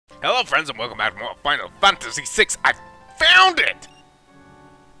Hello friends and welcome back to more Final Fantasy VI. I found it!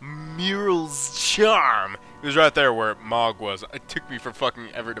 Mural's Charm. It was right there where Mog was. It took me for fucking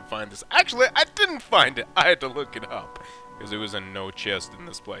ever to find this. Actually, I didn't find it. I had to look it up. Because it was in no chest in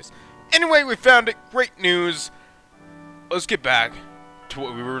this place. Anyway, we found it. Great news. Let's get back to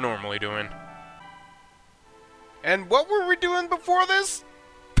what we were normally doing. And what were we doing before this?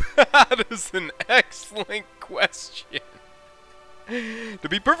 That is an excellent question. To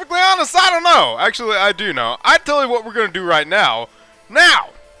be perfectly honest, I don't know. Actually, I do know. I tell you what we're going to do right now. Now,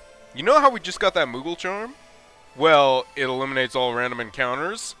 you know how we just got that Moogle charm? Well, it eliminates all random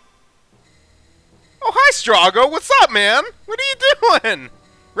encounters. Oh, hi, Strago. What's up, man? What are you doing?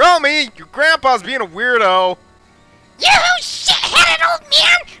 Romy, your grandpa's being a weirdo. You shit-headed old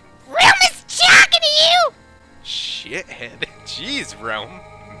man! Realm is talking to you! Shithead? Jeez, Realm.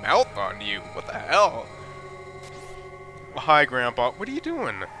 Mouth on you. What the hell? Hi, Grandpa. What are you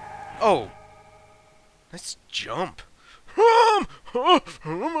doing? Oh. Nice jump. Ram! Oh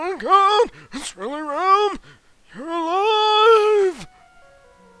my god! It's really Ram! You're alive!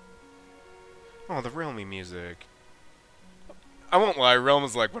 Oh, the Realmy music. I won't lie, Realm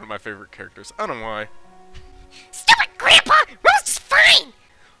is like one of my favorite characters. I don't know why. Stupid Grandpa! Realm's just fine!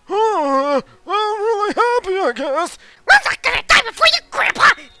 Oh, I'm really happy, I guess. Realm's not gonna die before you, Grandpa!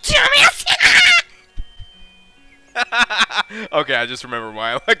 Dumbass! Okay, I just remember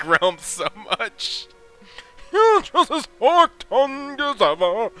why I like Realm so much. You're just as fork-tongued as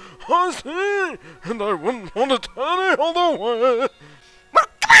ever, I see, and I wouldn't want to tell you all the way. Well,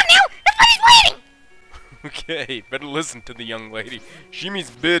 come on now! Everybody's waiting! Okay, better listen to the young lady. She means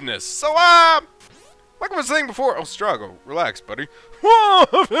business. So, like I was saying before, oh, Strago, relax, buddy. Oh,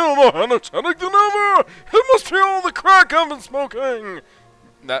 I feel more energetic than ever. It must be all the crack I've been smoking.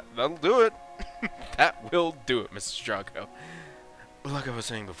 That'll do it. That will do it, Mr. Strago. Like I was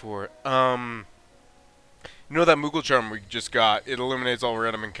saying before, you know that Moogle charm we just got? It eliminates all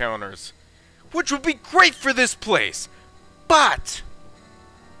random encounters, which would be great for this place. But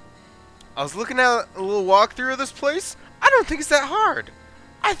I was looking at a little walkthrough of this place. I don't think it's that hard.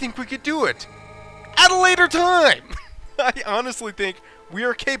 I think we could do it at a later time. I honestly think we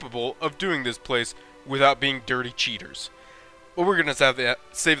are capable of doing this place without being dirty cheaters. But we're gonna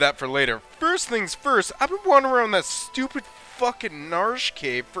save that for later. First things first, I've been wandering around that stupid fucking Narsh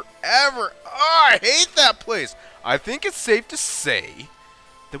cave forever. Oh, I hate that place. I think it's safe to say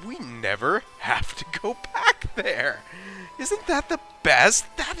that we never have to go back there. Isn't that the best?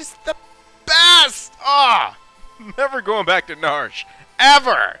 That is the best! Ah! Never going back to Narsh.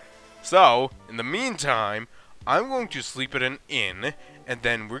 Ever! So, in the meantime, I'm going to sleep at an inn, and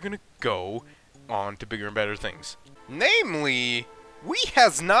then we're gonna go on to bigger and better things. Namely, we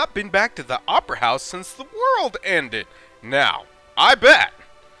has not been back to the Opera House since the world ended. Now, I'll bet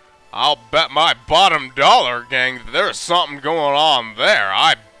my bottom dollar, gang, that there's something going on there.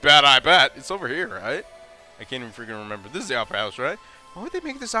 I bet. It's over here, right? I can't even freaking remember. This is the Opera House, right? Why would they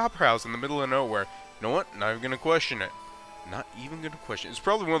make this Opera House in the middle of nowhere? You know what? Not even gonna question it. Not even gonna question it. It's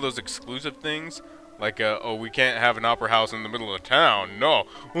probably one of those exclusive things. Like, oh, we can't have an opera house in the middle of town. No,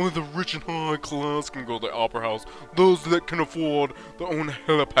 only the rich and high class can go to the opera house. Those that can afford their own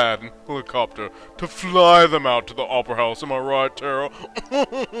helipad and helicopter to fly them out to the opera house. Am I right, Tara?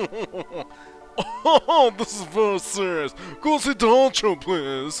 Oh, this is very serious. Go see Doncho,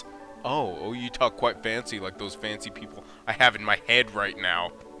 please. Oh, you talk quite fancy, like those fancy people I have in my head right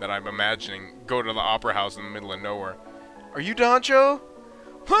now that I'm imagining go to the opera house in the middle of nowhere. Are you Doncho?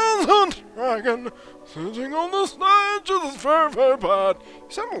 Pleasant dragon sitting on the stage is very, very bad. You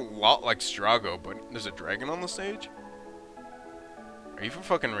sound a lot like Strago, but there's a dragon on the stage? Are you for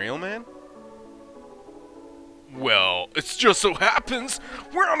fucking real, man? Well, it just so happens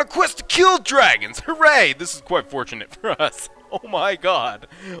we're on a quest to kill dragons. Hooray! This is quite fortunate for us. Oh my god.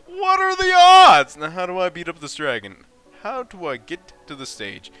 What are the odds? Now, how do I beat up this dragon? How do I get to the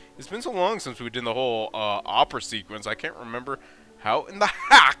stage? It's been so long since we did the whole opera sequence. I can't remember how in the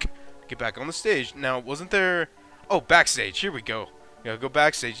heck get back on the stage. Now, wasn't there... Oh, backstage. Here we go. Gotta go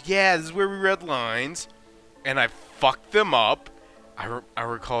backstage. Yeah, this is where we read lines. And I fucked them up. I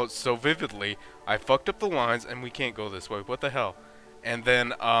recall it so vividly. I fucked up the lines, and we can't go this way. What the hell? And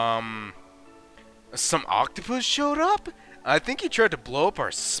then, some octopus showed up? I think he tried to blow up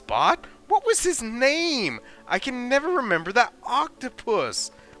our spot? What was his name? I can never remember that octopus.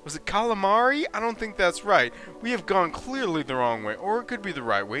 Was it calamari? I don't think that's right. We have gone clearly the wrong way, or it could be the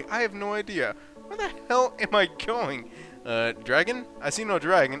right way. I have no idea. Where the hell am I going? Dragon? I see no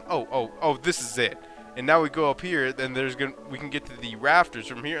dragon. Oh, this is it. And now we go up here, then we can get to the rafters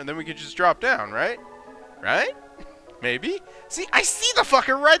from here, and then we can just drop down, right? Right? Maybe? See, I see the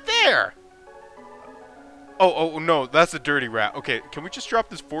fucker right there! Oh, no, that's a dirty rat. Okay, can we just drop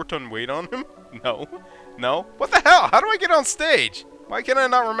this 4-ton weight on him? No. No? What the hell? How do I get on stage? Why can I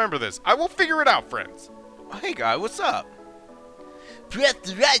not remember this? I will figure it out, friends. Oh, hey, guy, what's up? Press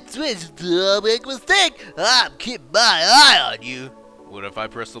the right switch, don't make a mistake. I'm keeping my eye on you. What if I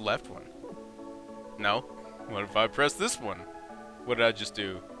press the left one? No? What if I press this one? What did I just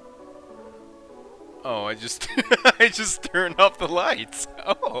do? Oh, I just I just turned off the lights.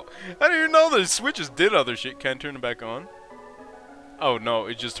 Oh, I didn't even know the switches did other shit. Can I turn them back on? Oh no,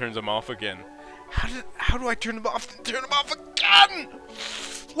 it just turns them off again. How do I turn them off and turn them off again?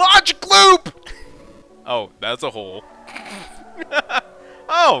 Logic loop! Oh, that's a hole.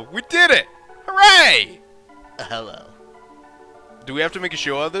 Oh, we did it! Hooray! Hello. Do we have to make a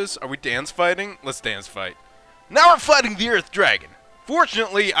show of this? Are we dance fighting? Let's dance fight. Now we're fighting the Earth Dragon.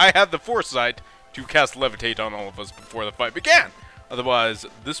 Fortunately, I had the foresight to cast Levitate on all of us before the fight began. Otherwise,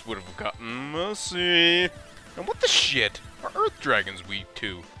 this would have gotten messy. And what the shit are Earth Dragons weak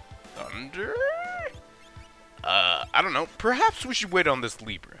to? Thunder? I don't know. Perhaps we should wait on this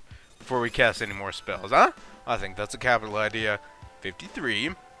Libra before we cast any more spells, huh? I think that's a capital idea.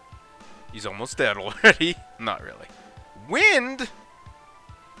 53. He's almost dead already. Not really. Wind?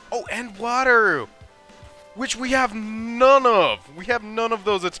 Oh, and water! Which we have none of. We have none of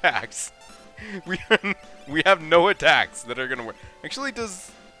those attacks. We have no attacks that are gonna work. Actually,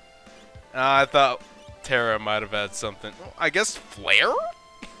 does... I thought Terra might have had something. Well, I guess Flare?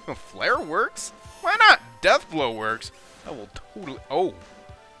 Flare works? Why not? Death Blow works. I will totally... Oh.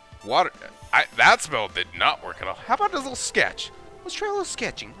 Water... that spell did not work at all. How about a little sketch? Let's try a little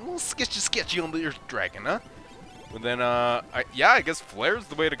sketching. A little sketchy on the Earth Dragon, huh? Well then, yeah, I guess Flare's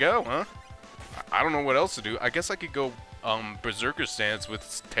the way to go, huh? I don't know what else to do. I guess I could go, Berserker Stance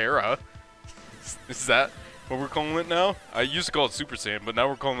with Terra. Is that what we're calling it now? I used to call it Super Saiyan, but now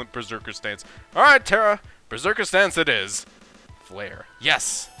we're calling it Berserker Stance. Alright, Terra. Berserker Stance it is. Flare.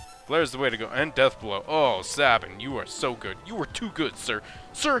 Yes! Flare's the way to go. And Death Blow. Oh, Sabin, you are so good. You are too good, sir.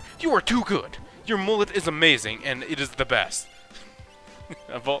 Sir, you are too good. Your mullet is amazing, and it is the best.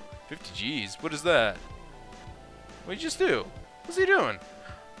 Of all 50 G's. What is that? What did you just do? What's he doing?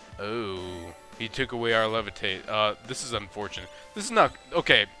 Oh, he took away our levitate. This is unfortunate. This is not...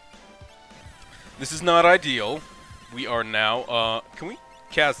 Okay. This is not ideal. We are now, can we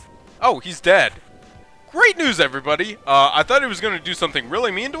cast... Oh, he's dead. Great news, everybody. I thought he was going to do something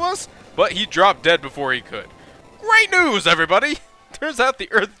really mean to us, but he dropped dead before he could. Great news, everybody. Turns out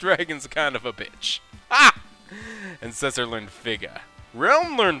the Earth Dragon's kind of a bitch. Ah! Ancestor learned Figa.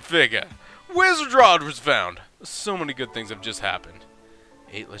 Realm learned Figa. Wizard Rod was found. So many good things have just happened.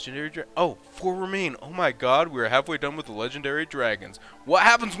 8 legendary dragons. Oh, 4 remain. Oh my god, we're halfway done with the legendary dragons. What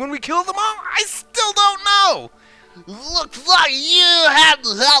happens when we kill them all? I still don't know! Looks like you have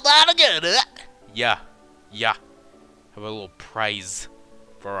to help out again, huh? Yeah. Yeah. Have a little prize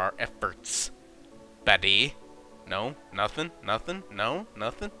for our efforts. Buddy. No? Nothing? Nothing? No?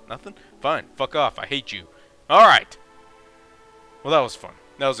 Nothing? Nothing? Fine. Fuck off. I hate you. Alright. Well, that was fun.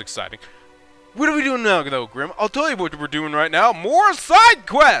 That was exciting. What are we doing now, though, Grim? I'll tell you what we're doing right now. More side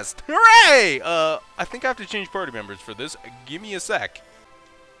quest! Hooray! I think I have to change party members for this. Give me a sec.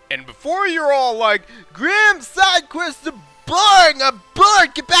 And before you're all like, Grim, side quests are boring! I'm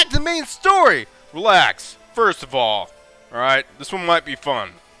bored! Get back to the main story! Relax. First of all, alright, this one might be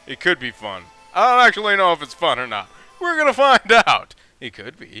fun. It could be fun. I don't actually know if it's fun or not. We're gonna find out. It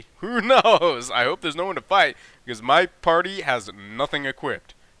could be. Who knows? I hope there's no one to fight, because my party has nothing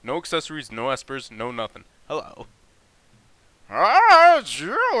equipped. No accessories, no espers, no nothing. Hello. Ah, it's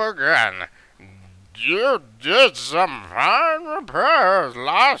you again. You did some fine repairs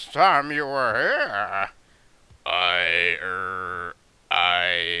last time you were here.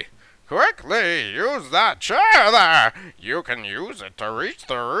 I... Quickly, use that chair there. You can use it to reach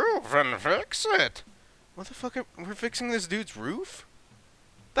the roof and fix it. What the fuck? We're fixing this dude's roof?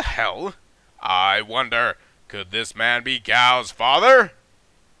 The hell? I wonder, could this man be Gao's father?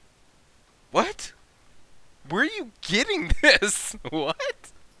 What? Where are you getting this?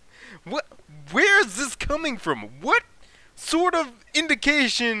 What? What? Where is this coming from? What sort of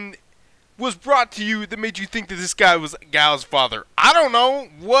indication was brought to you that made you think that this guy was Gao's father? I don't know.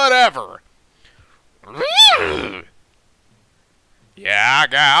 Whatever. Yeah,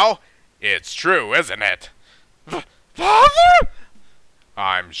 Gao. It's true, isn't it? Father?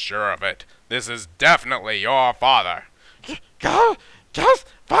 I'm sure of it. This is definitely your father. Gao? Gao's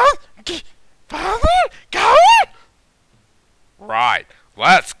father? Father? Gao? Right.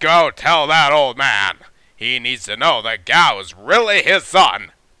 Let's go tell that old man. He needs to know that Gao is really his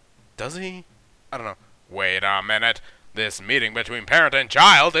son. Does he? I don't know. Wait a minute. This meeting between parent and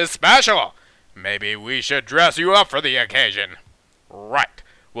child is special. Maybe we should dress you up for the occasion. Right.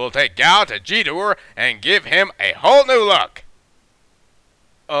 We'll take Gao to G-Tour and give him a whole new look.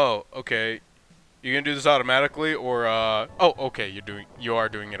 Oh, okay. You gonna do this automatically, or oh, okay, you are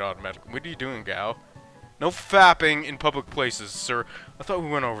doing it automatically. What are you doing, Gao? No fapping in public places, sir. I thought we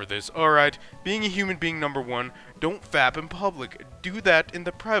went over this. Alright, being a human being #1, don't fap in public. Do that in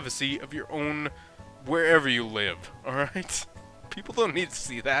the privacy of your own wherever you live, alright? People don't need to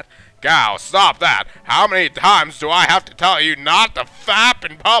see that. Gao, stop that! How many times do I have to tell you not to fap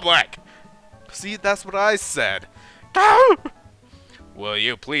in public? See, that's what I said. Gao! Will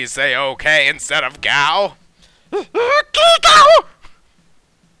you please say okay instead of Gao? Okay, Gao!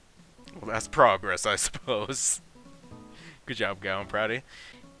 Well, that's progress, I suppose. Good job, Gao. I'm proud of you.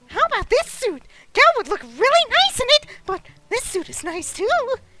 How about this suit? Gao would look really nice in it, but this suit is nice too.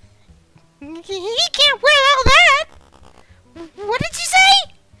 He can't wear all that. What did you say?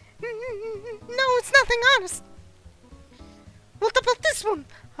 No, it's nothing, honest. What about this one?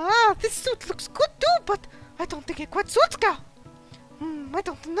 Ah, this suit looks good too, but I don't think it quite suits Gao. I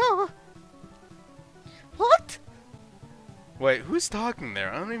don't know. What? Wait, who's talking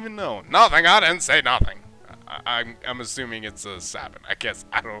there? I don't even know. Nothing. I didn't say nothing. I'm assuming it's a Sabin. I guess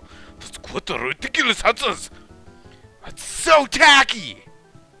I don't. That's quite a ridiculous answers. That's so tacky.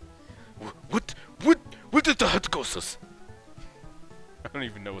 What did the head go? I don't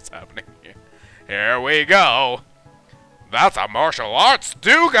even know what's happening here. Here we go. That's a martial arts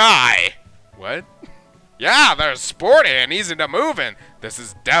do guy. What? Yeah, they're sporty and easy to move in. This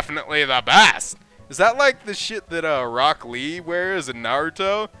is definitely the best. Is that like the shit that Rock Lee wears in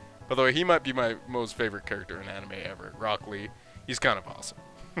Naruto? By the way, he might be my most favorite character in anime ever. Rock Lee. He's kind of awesome.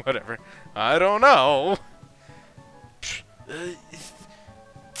 Whatever. I don't know. What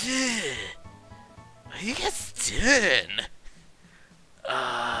are you guys doing?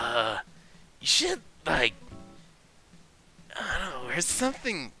 You should, like, I don't know, wear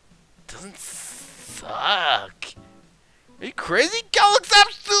something doesn't suck. Are you crazy? Gao looks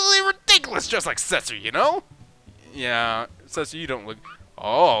absolutely ridiculous, just like Setsu, you know? Yeah, Setsu, you don't look...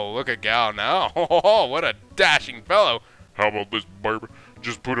 Oh, look at Gao now. Oh, what a dashing fellow. How about this, baby?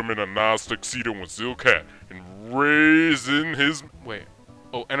 Just put him in a nice tuxedo with silk hat and raise in his... Wait.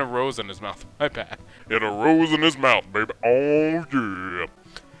 Oh, and a rose in his mouth. My bad. And a rose in his mouth, baby. Oh, yeah.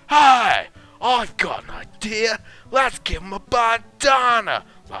 Hi! I've got an idea. Let's give him a bandana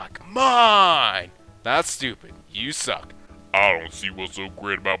like mine. That's stupid. You suck. I don't see what's so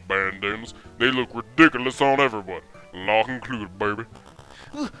great about bandanas. They look ridiculous on everybody. Not included, baby.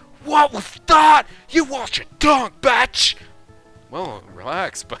 What was that? You watch your tongue, bitch! Well,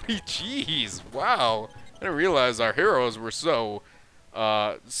 relax, buddy. Jeez, wow. I didn't realize our heroes were so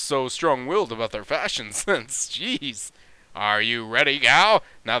strong-willed about their fashion sense. Jeez. Are you ready, Gao?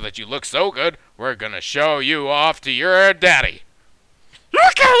 Now that you look so good, we're gonna show you off to your daddy.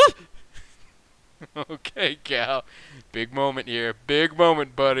 Okay! Okay, Gao. Big moment here. Big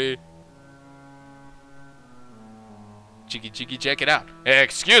moment, buddy. Cheeky, check it out.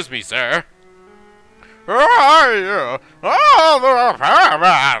 Excuse me, sir. Who are you? Oh, the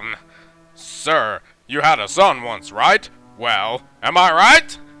repairman! Sir, you had a son once, right? Well, am I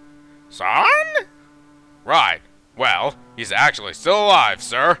right? Son? Right. Well, he's actually still alive,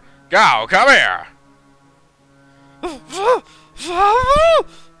 sir. Gao, come here. What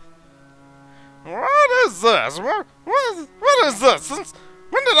is this? What is this? Since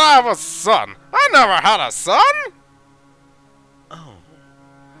when did I have a son? I never had a son. Oh.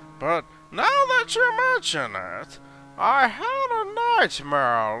 But now that you mention it, I had a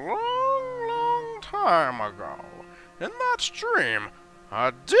nightmare a long time ago. In that dream,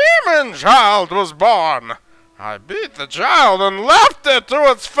 a demon child was born. I beat the child and left it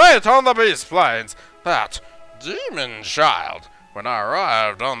to its fate on the Beast Plains. That demon child. When I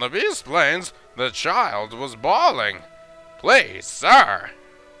arrived on the Beast Plains, the child was bawling. Please, sir.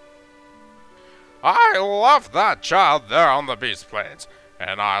 I left that child there on the Beast Plains,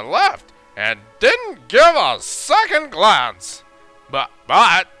 and I left and didn't give a second glance. But,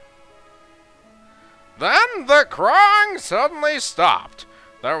 then the crying suddenly stopped.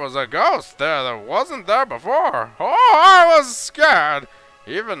 There was a ghost there that wasn't there before. Oh, I was scared.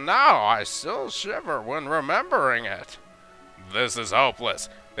 Even now, I still shiver when remembering it. This is hopeless.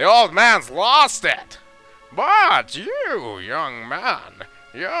 The old man's lost it. But you, young man,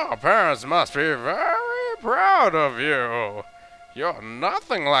 your parents must be very proud of you. You're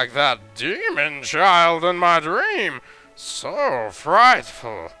nothing like that demon child in my dream. So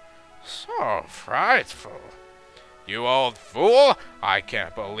frightful. So frightful. You old fool! I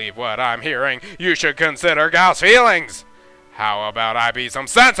can't believe what I'm hearing. You should consider Gal's feelings. How about I be some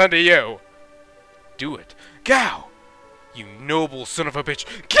sense into you? Do it. Gal! You noble son of a bitch.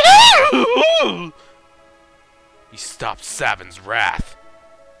 Gal! He stopped Savin's wrath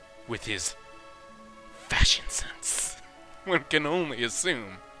with his fashion sense. One can only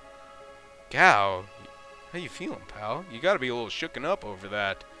assume. Gal, how you feeling, pal? You gotta be a little shooken up over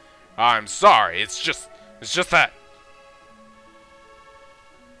that. I'm sorry, it's just that.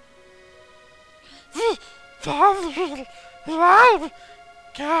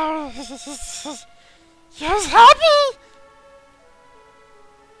 Gal, just happy.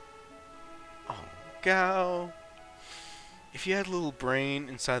 Oh, Gal. If you had a little brain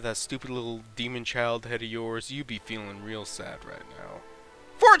inside that stupid little demon child head of yours, you'd be feeling real sad right now.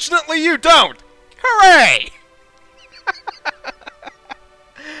 Fortunately, you don't! Hooray!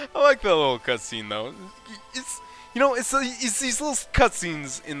 I like that little cutscene, though. It's these little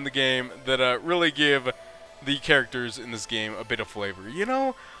cutscenes in the game that really give the characters in this game a bit of flavor. You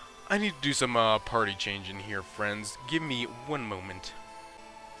know, I need to do some party changing here, friends. Give me one moment.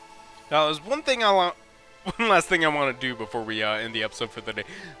 Now, there's one last thing I want to do before we end the episode for the day.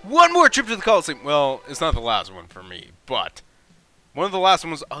 One more trip to the Coliseum. Well, it's not the last one for me, but one of the last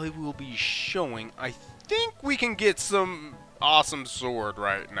ones I will be showing. I think we can get some awesome sword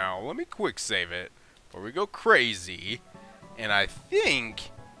right now. Let me quick save it before we go crazy. And I think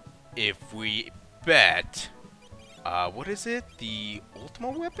if we bet, what is it? The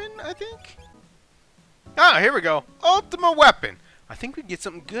Ultima weapon, I think? Ah, here we go. Ultima weapon. I think we can get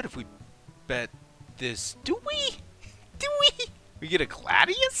something good if we bet this. Do we? We get a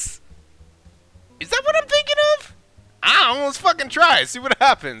Gladius? Is that what I'm thinking of? I don't know, let's fucking try it, see what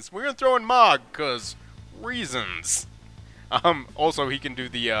happens. We're gonna throw in Mog, cause reasons. Also he can do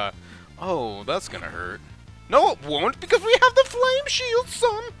the, oh, that's gonna hurt. No, it won't, because we have the flame shield,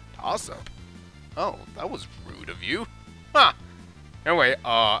 son. Toss up. Oh, that was rude of you. Huh. Anyway,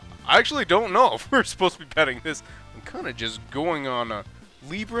 I actually don't know if we're supposed to be betting this. I'm kinda just going on,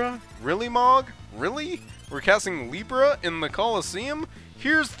 Libra? Really, Mog? Really? We're casting Libra in the Coliseum?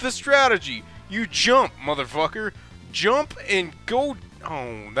 Here's the strategy. You jump, motherfucker. Jump and go.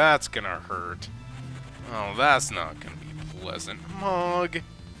 Oh, that's gonna hurt. Oh, that's not gonna be pleasant. Mog.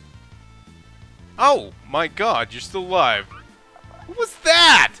 Oh, my God, you're still alive. What was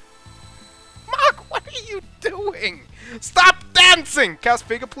that? Mog, what are you doing? Stop dancing! Cast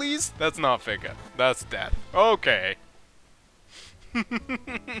Figure, please? That's not Figure. That's death. Okay.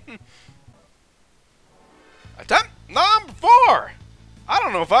 Attempt number 4! I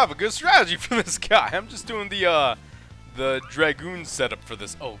don't know if I have a good strategy for this guy. I'm just doing the Dragoon setup for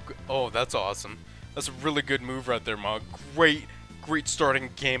this. Oh, that's awesome. That's a really good move right there, Mog. Great starting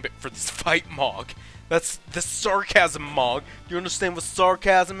gambit for this fight, Mog. That's the sarcasm, Mog. Do you understand what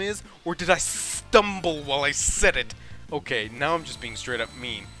sarcasm is? Or did I stumble while I said it? Okay, now I'm just being straight up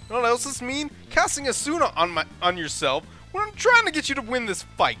mean. You know what else is mean? Casting Asuna on yourself when I'm trying to get you to win this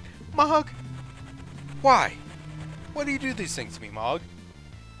fight. Mog, why? Why do you do these things to me, Mog?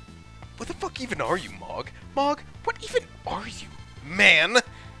 What the fuck even are you, Mog? Mog, what even are you? Man, I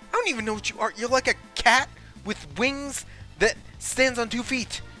don't even know what you are. You're like a cat with wings that stands on 2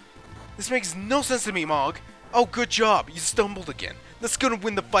 feet. This makes no sense to me, Mog. Oh, good job. You stumbled again. That's gonna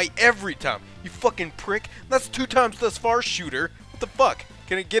win the fight every time. You fucking prick. That's 2 times thus far, shooter. What the fuck?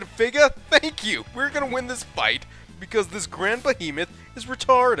 Can I get a figure? Thank you. We're gonna win this fight because this grand behemoth is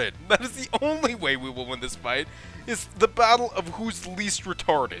retarded. That is the only way we will win this fight. It's the battle of who's least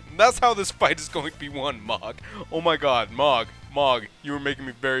retarded. And that's how this fight is going to be won, Mog. Oh my God, Mog, you are making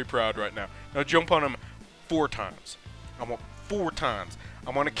me very proud right now. Now jump on him 4 times. I want 4 times. I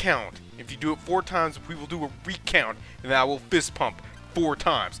want to count. If you do it 4 times, we will do a recount, and then I will fist pump 4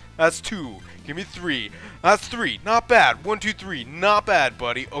 times. That's 2. Give me 3. That's 3. Not bad. 1, 2, 3. Not bad,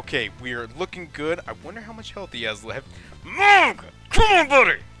 buddy. Okay, we are looking good. I wonder how much health he has left. Mog! Come on,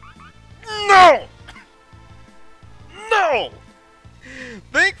 buddy! No! No!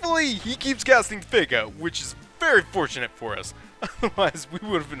 Thankfully, he keeps casting Figure, which is very fortunate for us. Otherwise, we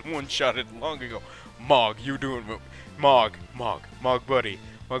would have been one-shotted long ago. Mog, you're doing it. Mog, buddy,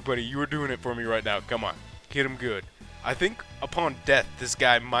 you are doing it for me right now. Come on, hit him good. I think upon death, this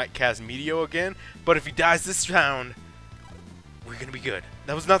guy might cast Meteo again, but if he dies this round, we're gonna be good.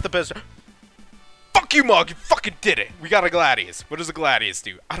 That was not the best. Fuck you, Mog, you fucking did it. We got a Gladius. What does a Gladius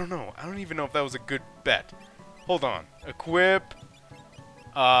do? I don't know. I don't even know if that was a good bet. Hold on. Equip.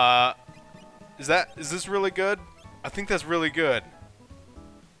 Is this really good? I think that's really good.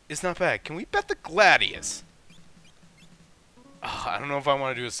 It's not bad. Can we bet the Gladius? I don't know if I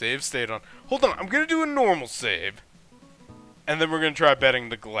want to do a save state on. Hold on. I'm going to do a normal save. And then we're going to try betting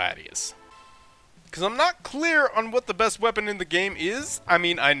the Gladius. Because I'm not clear on what the best weapon in the game is. I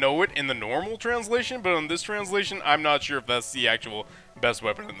mean, I know it in the normal translation, but on this translation, I'm not sure if that's the actual best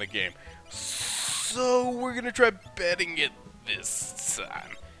weapon in the game. So, we're going to try betting it this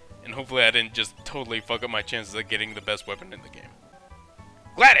time. And hopefully I didn't just totally fuck up my chances of getting the best weapon in the game.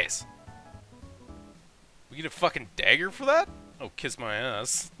 Gladius! We get a fucking dagger for that? Oh, kiss my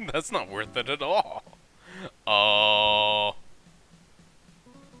ass. That's not worth it at all. Oh...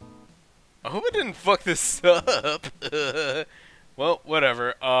 I hope I didn't fuck this up. Well,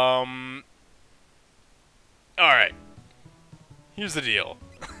 whatever. Alright. Here's the deal.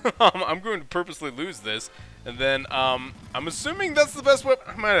 I'm going to purposely lose this. And then, I'm assuming that's the best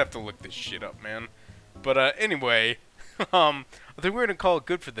weapon. I might have to look this shit up, man. But, anyway. I think we're going to call it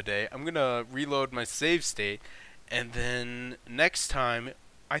good for the day. I'm going to reload my save state. And then, next time,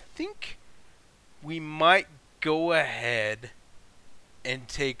 I think we might go ahead and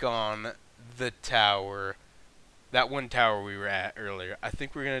take on the tower, that one tower we were at earlier. I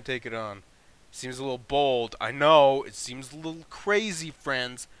think we're gonna take it on. Seems a little bold. I know it seems a little crazy,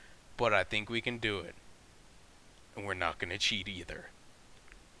 friends, but I think we can do it. And we're not gonna cheat either,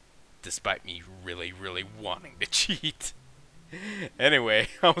 despite me really, really wanting to cheat. Anyway,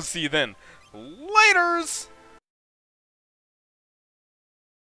 I'll see you then. Laters.